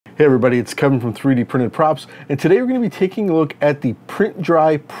Hey everybody, it's Kevin from 3D Printed Props, and today we're going to be taking a look at the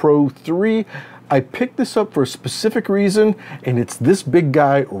PrintDry Pro 3. I picked this up for a specific reason, and it's this big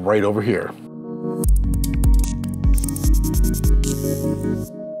guy right over here.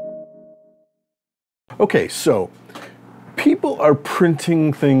 Okay, so people are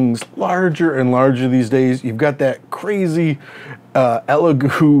printing things larger and larger these days. You've got that crazy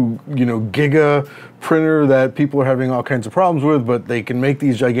Elegoo, Giga printer that people are having all kinds of problems with, but they can make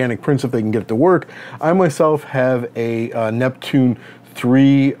these gigantic prints if they can get it to work. I myself have a Neptune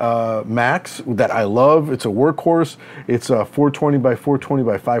 3 Max that I love. It's a workhorse. It's a 420 by 420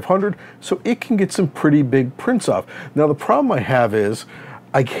 by 500, so it can get some pretty big prints off. Now the problem I have is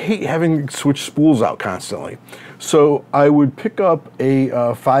I hate having to switch spools out constantly. So I would pick up a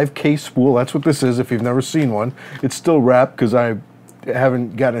 5K spool. That's what this is if you've never seen one. It's still wrapped because I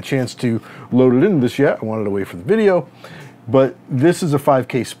haven't gotten a chance to load it into this yet. I wanted to wait for the video. But this is a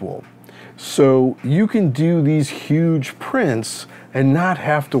 5K spool. So you can do these huge prints and not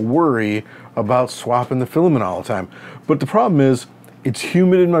have to worry about swapping the filament all the time. But the problem is, it's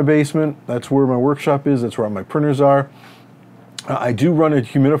humid in my basement. That's where my workshop is. That's where all my printers are. I do run a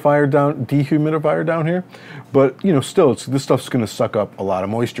dehumidifier down here, but still, this stuff's going to suck up a lot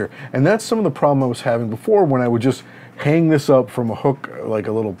of moisture, and that's some of the problem I was having before when I would just hang this up from a hook, like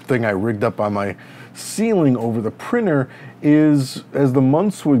a little thing I rigged up on my ceiling over the printer. Is as the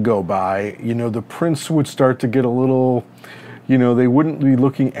months would go by, the prints would start to get a little, they wouldn't be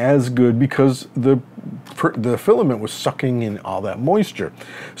looking as good because the filament was sucking in all that moisture.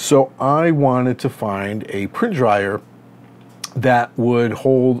 So I wanted to find a print dryer that would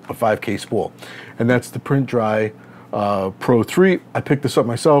hold a 5K spool, and that's the PrintDry Pro 3. I picked this up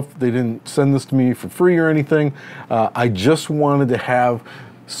myself. They didn't send this to me for free or anything. I just wanted to have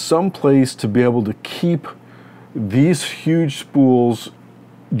some place to be able to keep these huge spools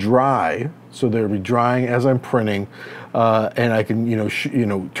dry, so they'll be drying as I'm printing, and I can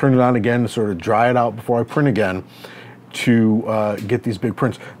turn it on again to sort of dry it out before I print again to get these big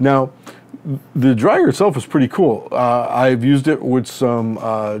prints. Now, the dryer itself is pretty cool. I've used it with some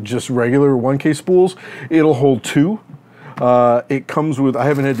just regular 1K spools. It'll hold 2. It comes with, I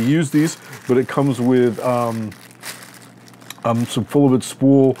haven't had to use these, but it comes with some Filament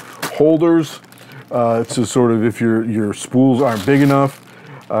spool holders to sort of, if your spools aren't big enough.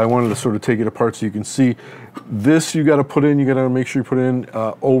 I wanted to sort of take it apart so you can see. This you got to put in, you got to make sure you put in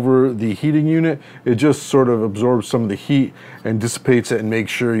over the heating unit. It just sort of absorbs some of the heat and dissipates it and makes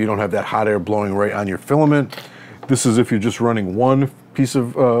sure you don't have that hot air blowing right on your filament. This is if you're just running one piece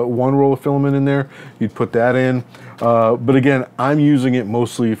of, one roll of filament in there, you'd put that in. But again, I'm using it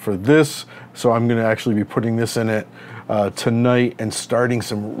mostly for this, so I'm going to actually be putting this in it tonight and starting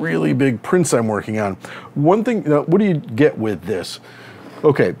some really big prints I'm working on. One thing, what do you get with this?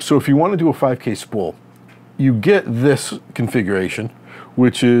 Okay, so if you want to do a 5K spool, you get this configuration,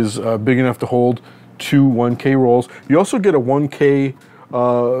 which is big enough to hold 2 1K rolls. You also get a 1K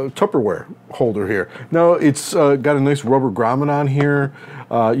Tupperware holder here. Now, it's got a nice rubber grommet on here.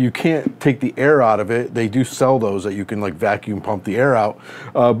 You can't take the air out of it. They do sell those that you can like vacuum pump the air out.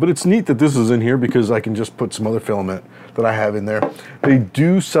 But it's neat that this is in here because I can just put some other filament that I have in there. They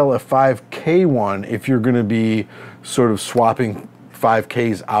do sell a 5K one if you're going to be sort of swapping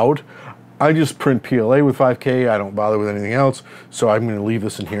 5Ks out. I just print PLA with 5K. I don't bother with anything else, so I'm going to leave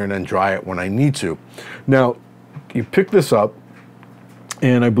this in here and then dry it when I need to. Now, you pick this up,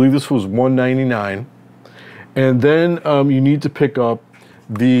 and I believe this was $1.99, and then you need to pick up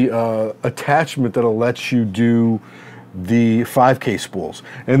the attachment that'll let you do the 5K spools.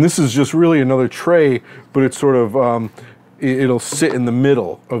 And this is just really another tray, but it's sort of it'll sit in the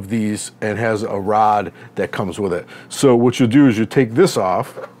middle of these and has a rod that comes with it. So what you'll do is you take this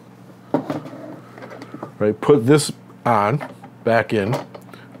off, right, put this on, back in,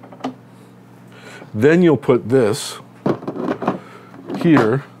 then you'll put this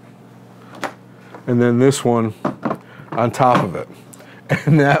here, and then this one on top of it.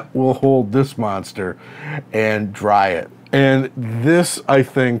 And that will hold this monster and dry it. And this, I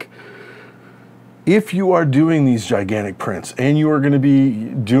think, if you are doing these gigantic prints and you are going to be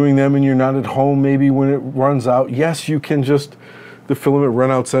doing them and you're not at home maybe when it runs out, yes, you can just, the filament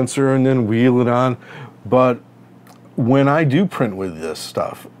run out sensor and then wheel it on. But when I do print with this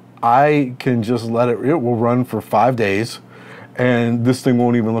stuff, I can just let it will run for 5 days and this thing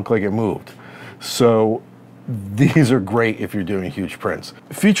won't even look like it moved. So these are great if you're doing huge prints.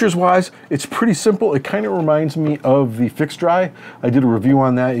 Features wise, it's pretty simple. It kind of reminds me of the FIXDRY. I did a review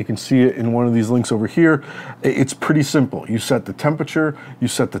on that. You can see it in one of these links over here. It's pretty simple. You set the temperature, you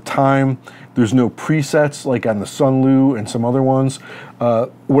set the time. There's no presets like on the Sunlu and some other ones.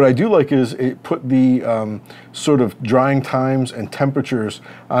 What I do like is it put the sort of drying times and temperatures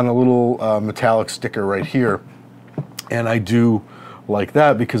on a little metallic sticker right here. And I do like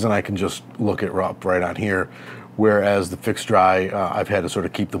that because then I can just look it up right on here. Whereas the FIXDRY, I've had to sort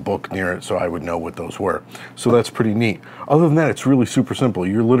of keep the book near it so I would know what those were. So that's pretty neat. Other than that, it's really super simple.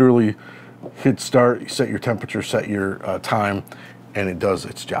 You're literally hit start, you set your temperature, set your time, and it does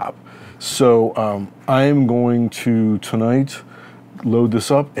its job. So I am going to tonight load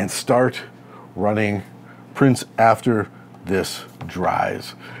this up and start running prints after this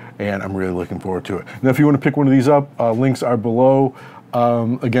dries. And I'm really looking forward to it. Now, if you want to pick one of these up, links are below.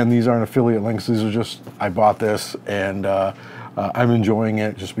 Again, these aren't affiliate links. These are just, I bought this and I'm enjoying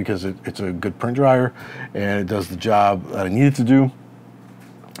it just because it's a good print dryer and it does the job that I need it to do.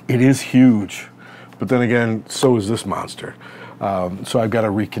 It is huge, but then again, so is this monster. So I've got to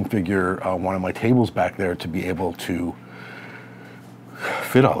reconfigure one of my tables back there to be able to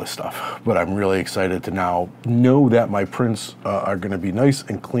fit all this stuff. But I'm really excited to now know that my prints are going to be nice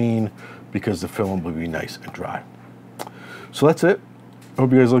and clean because the film will be nice and dry. So that's it. I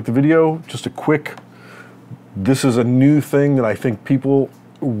hope you guys liked the video. Just a quick, this is a new thing that I think people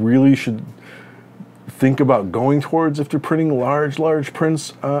really should think about going towards if they're printing large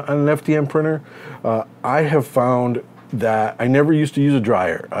prints on an FDM printer. I have found that I never used to use a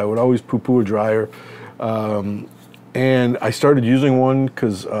dryer. I would always poo-poo a dryer. And I started using one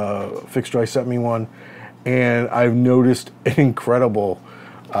because FIXDRY sent me one, and I've noticed an incredible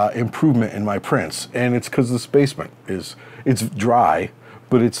improvement in my prints. And it's because this basement it's dry,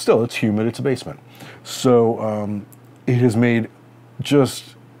 but it's humid, it's a basement. So it has made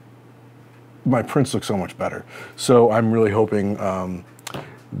just my prints look so much better. So I'm really hoping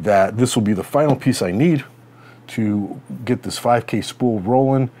that this will be the final piece I need to get this 5K spool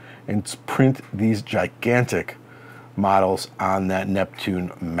rolling and print these gigantic models on that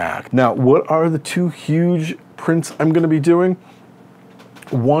Neptune Max. Now, what are the two huge prints I'm going to be doing?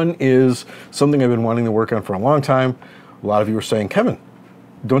 One is something I've been wanting to work on for a long time. A lot of you are saying, Kevin,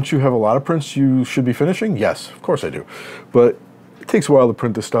 don't you have a lot of prints you should be finishing? Yes, of course I do. But it takes a while to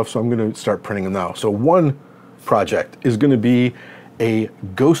print this stuff, so I'm going to start printing them now. So one project is going to be a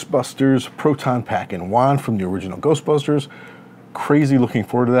Ghostbusters proton pack in wand from the original Ghostbusters. Crazy looking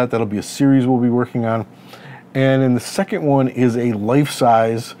forward to that. That'll be a series we'll be working on. And then the second one is a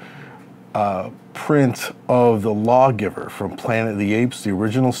life-size print of the Lawgiver from Planet of the Apes, the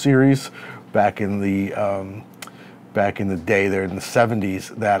original series, back in the day there in the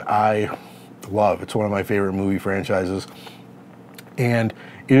 70s, that I love. It's one of my favorite movie franchises. And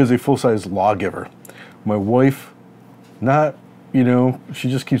it is a full-size Lawgiver. My wife, not, you know, she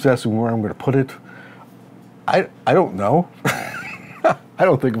just keeps asking where I'm going to put it. I don't know. I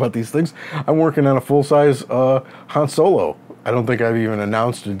don't think about these things. I'm working on a full-size Han Solo. I don't think I've even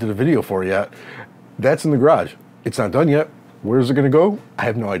announced or did a video for it yet. That's in the garage. It's not done yet. Where's it going to go? I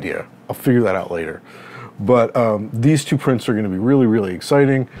have no idea. I'll figure that out later. But these two prints are going to be really, really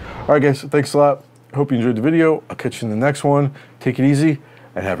exciting. All right, guys, thanks a lot. Hope you enjoyed the video. I'll catch you in the next one. Take it easy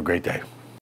and have a great day.